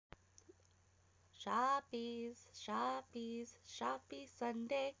Shoppies, Shoppies, Shoppie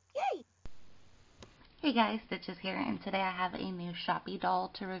Sunday. Yay! Hey guys, Stitches here, and today I have a new Shoppie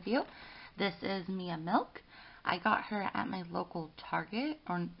doll to review. This is Mia Milk. I got her at my local Target,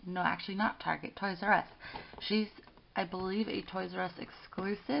 or no, actually not Target, Toys R Us. She's, I believe, a Toys R Us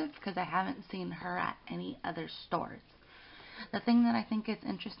exclusive because I haven't seen her at any other stores. The thing that I think is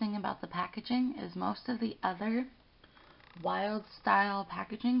interesting about the packaging is most of the other wild style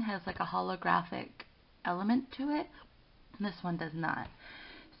packaging has like a holographic element to it. This one does not.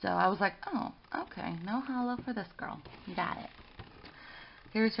 So I was like, oh, okay, no holo for this girl. Got it.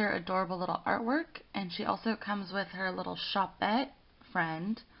 Here's her adorable little artwork, and she also comes with her little shopette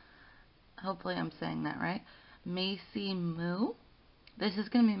friend. Hopefully I'm saying that right. Macy Moo. This is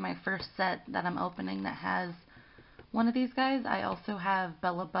going to be my first set that I'm opening that has one of these guys. I also have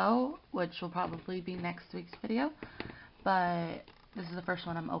Bella Beau, which will probably be next week's video, but this is the first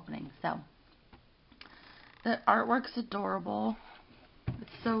one I'm opening. So the artwork's adorable. It's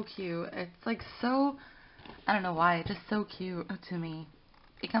so cute. It's like so, I don't know why, it's just so cute to me.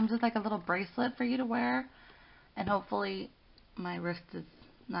 It comes with like a little bracelet for you to wear, and hopefully my wrist is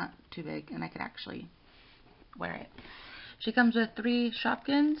not too big and I could actually wear it. She comes with 3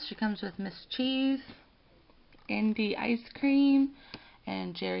 Shopkins. She comes with Miss Cheese, Indy Ice Cream,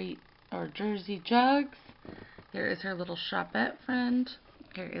 and Jersey Jugs. Here is her little shopette friend.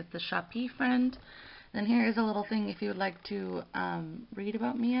 Here is the Shoppie friend. Then here is a little thing if you would like to read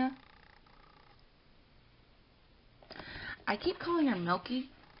about Mia. I keep calling her Milky,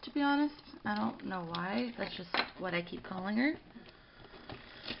 to be honest. I don't know why. That's just what I keep calling her.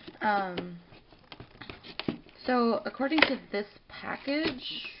 So according to this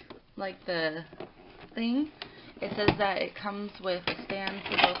package, like the thing, it says that it comes with a stand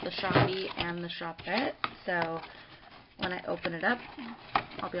for both the Shoppie and the Shopette. So when I open it up,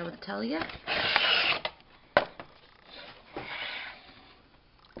 I'll be able to tell you.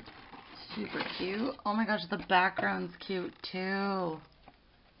 Super cute. Oh my gosh, the background's cute too.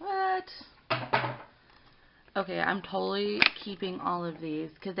 What? Okay, I'm totally keeping all of these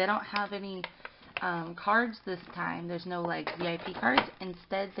because they don't have any cards this time. There's no like VIP cards.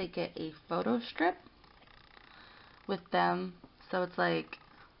 Instead, they get a photo strip with them. So it's like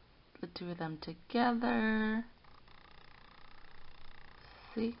the 2 of them together.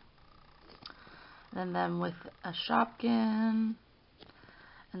 See? And then them with a Shopkin.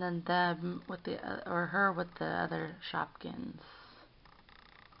 And then them with the, or her with the other Shopkins.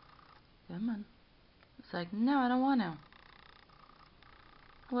 Come on. It's like, no, I don't want to.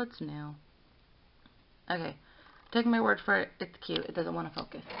 What's new? Okay. Take my word for it. It's cute. It doesn't want to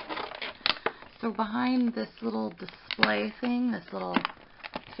focus. So behind this little display thing, this little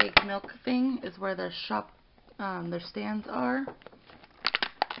fake milk thing, is where their stands are.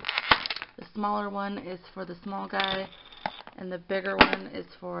 The smaller one is for the small guy, and the bigger one is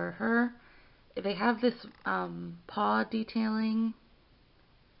for her. They have this paw detailing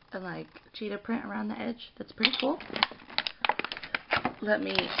and like cheetah print around the edge. That's pretty cool. Let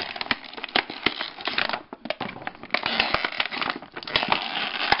me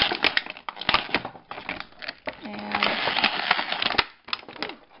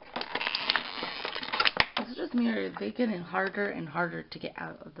this is just me, or are they getting harder and harder to get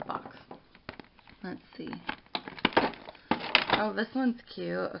out of the box? Let's see. Oh, this one's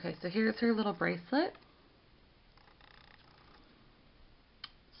cute. Okay, so here's her little bracelet.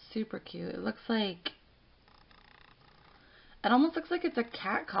 Super cute. It almost looks like it's a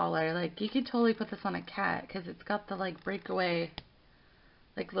cat collar. Like, you could totally put this on a cat because it's got the, like, breakaway,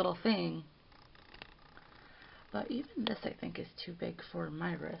 like, little thing. But even this, I think, is too big for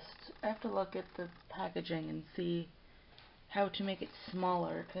my wrist. I have to look at the packaging and see how to make it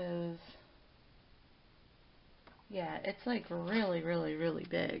smaller because, yeah, it's, like, really, really, really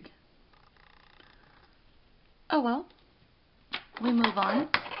big. Oh, well. We move on.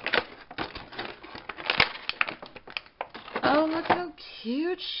 Oh, look how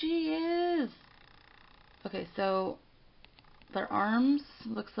cute she is. Okay, so their arms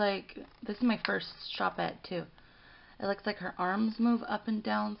looks like, this is my first shopette too. It looks like her arms move up and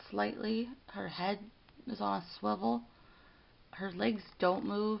down slightly. Her head is on a swivel. Her legs don't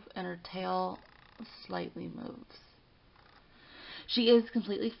move, and her tail slightly moves. She is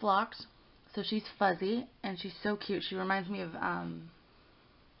completely flocked, so she's fuzzy, and she's so cute. She reminds me of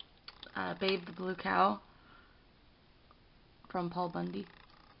Babe the Blue Cow from Paul Bundy.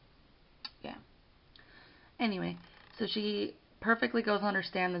 Yeah. Anyway, so she perfectly goes on her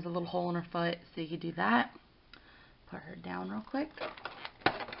stand. There's a little hole in her foot, so you can do that. Put her down real quick.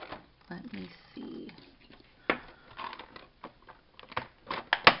 Let me see.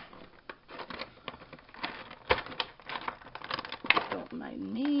 Don't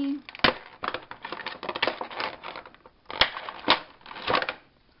mind me.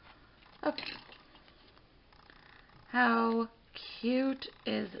 Okay. How cute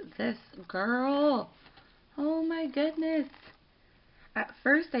is this girl? Oh my goodness. At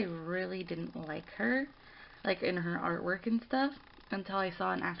first I really didn't like her, like in her artwork and stuff, until I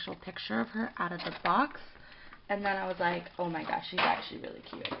saw an actual picture of her out of the box. And then I was like, oh my gosh, she's actually really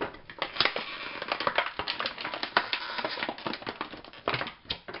cute.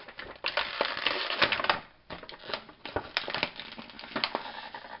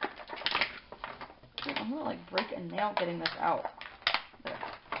 I'm gonna like break a nail getting this out. There.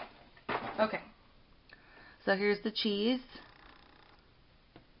 Okay. So here's the cheese.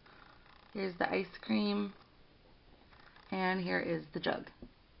 Here's the ice cream. And here is the jug.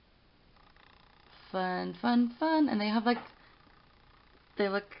 Fun, fun, fun. And they have like, they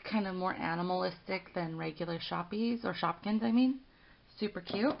look kind of more animalistic than regular Shoppies, or Shopkins, I mean. Super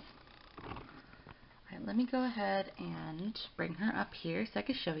cute. Alright, let me go ahead and bring her up here so I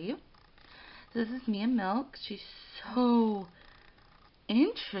can show you. So this is Mia Milk. She's so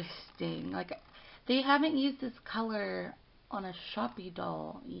interesting. Like, they haven't used this color on a Shoppie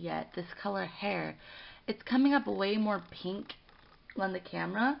doll yet, this color hair. It's coming up way more pink on the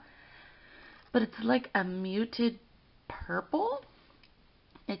camera, but it's like a muted purple.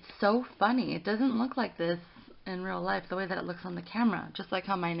 It's so funny. It doesn't look like this in real life the way that it looks on the camera. Just like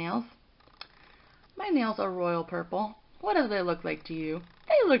how my nails are royal purple. What do they look like to you?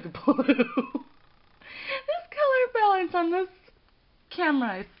 They look blue. This color balance on this camera,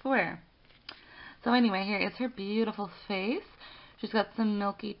 I swear. So anyway, here is her beautiful face. She's got some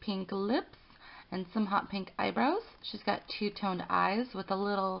milky pink lips and some hot pink eyebrows. She's got two-toned eyes with a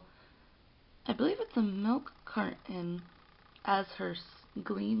little, I believe it's a milk carton as her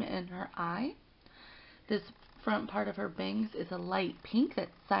gleam in her eye. This front part of her bangs is a light pink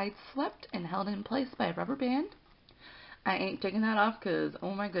that's side swept and held in place by a rubber band. I ain't taking that off because,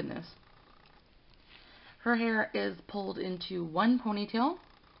 oh my goodness. Her hair is pulled into one ponytail,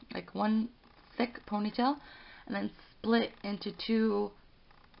 like one thick ponytail, and then split into two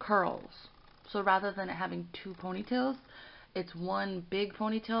curls. So rather than it having two ponytails, it's one big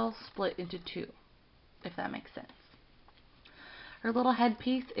ponytail split into two, if that makes sense. Her little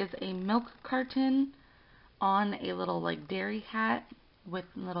headpiece is a milk carton on a little like dairy hat with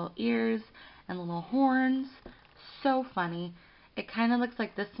little ears and little horns. So funny. It kind of looks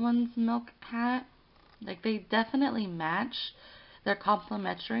like this one's milk hat. Like, they definitely match. They're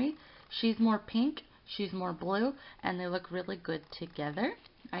complementary. She's more pink, she's more blue, and they look really good together.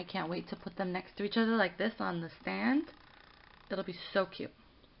 I can't wait to put them next to each other like this on the stand. It'll be so cute.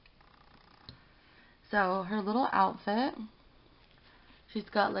 So her little outfit, she's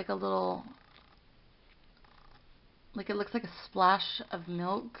got like a little, like it looks like a splash of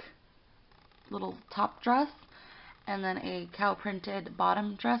milk, little top dress, and then a cow printed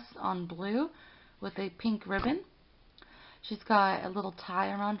bottom dress on blue with a pink ribbon. She's got a little tie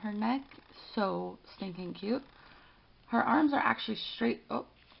around her neck, so stinking cute. Her arms are actually straight. Oh,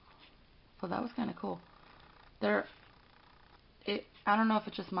 well, that was kind of cool. I don't know if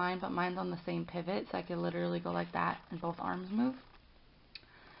it's just mine, but mine's on the same pivot, so I could literally go like that and both arms move.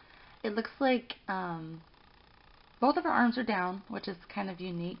 It looks like both of her arms are down, which is kind of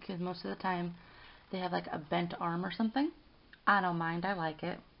unique because most of the time they have like a bent arm or something. I don't mind, I like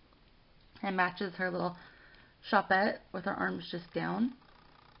it. It matches her little shopette with her arms just down.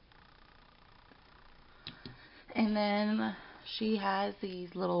 And then she has these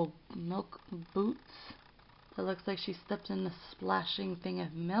little milk boots. It looks like she stepped in a splashing thing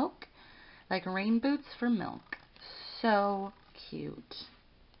of milk, like rain boots for milk. So cute.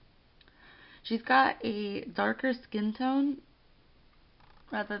 She's got a darker skin tone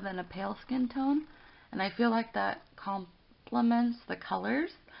rather than a pale skin tone, and I feel like that complements the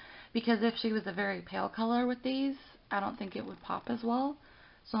colors, because if she was a very pale color with these, I don't think it would pop as well.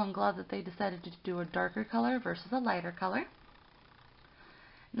 So I'm glad that they decided to do a darker color versus a lighter color.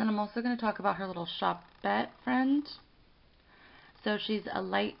 And then I'm also going to talk about her little shopette friend. So she's a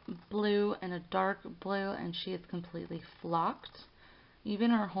light blue and a dark blue, and she is completely flocked.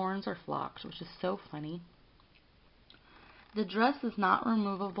 Even her horns are flocked, which is so funny. The dress is not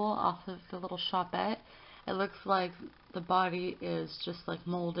removable off of the little shopette. It looks like the body is just like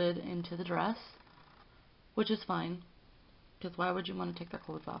molded into the dress, which is fine, because why would you want to take their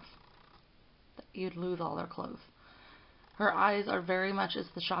clothes off? You'd lose all their clothes. Her eyes are very much as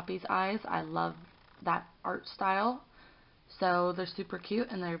the Shoppie's eyes. I love that art style. So they're super cute,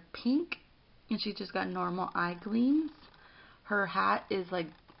 and they're pink, and she just got normal eye gleams. Her hat is like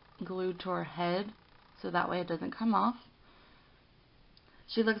glued to her head, so that way it doesn't come off.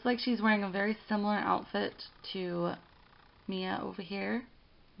 She looks like she's wearing a very similar outfit to Mia over here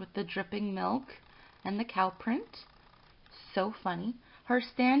with the dripping milk and the cow print. So funny. Her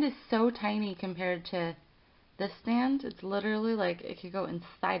stand is so tiny compared to this stand. It's literally like it could go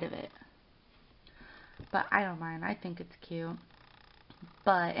inside of it. But I don't mind. I think it's cute.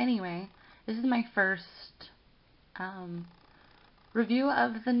 But anyway, this is my first review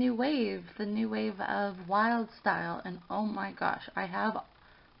of the new wave of Wild Style. And oh my gosh, I have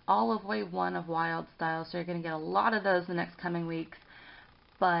all of wave 1 of Wild Style, so you're going to get a lot of those the next coming weeks.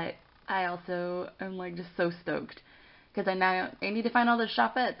 But I also am like just so stoked because I need to find all the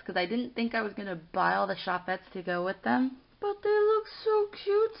Shoppettes because I didn't think I was going to buy all the Shoppettes to go with them, but they look so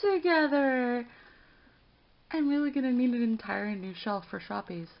cute together. I'm really going to need an entire new shelf for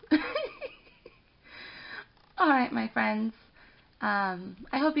Shoppies. Alright, my friends. I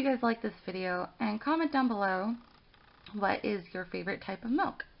hope you guys like this video, and comment down below what is your favorite type of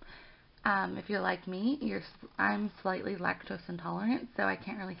milk. If you're like me, I'm slightly lactose intolerant, so I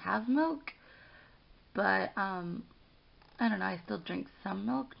can't really have milk. But, I don't know, I still drink some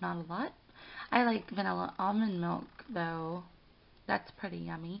milk, not a lot. I like vanilla almond milk, though. That's pretty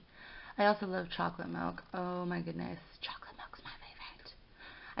yummy. I also love chocolate milk. Oh my goodness, chocolate milk's my favorite.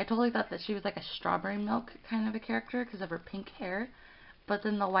 I totally thought that she was like a strawberry milk kind of a character because of her pink hair. But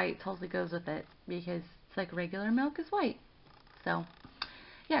then the white totally goes with it because it's like regular milk is white. So,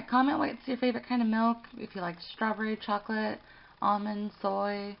 yeah, comment what's your favorite kind of milk. If you like strawberry, chocolate, almond,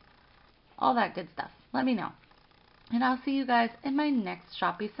 soy, all that good stuff. Let me know. And I'll see you guys in my next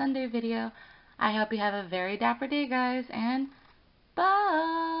Shoppy Sunday video. I hope you have a very dapper day, guys, and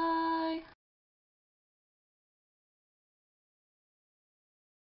bye!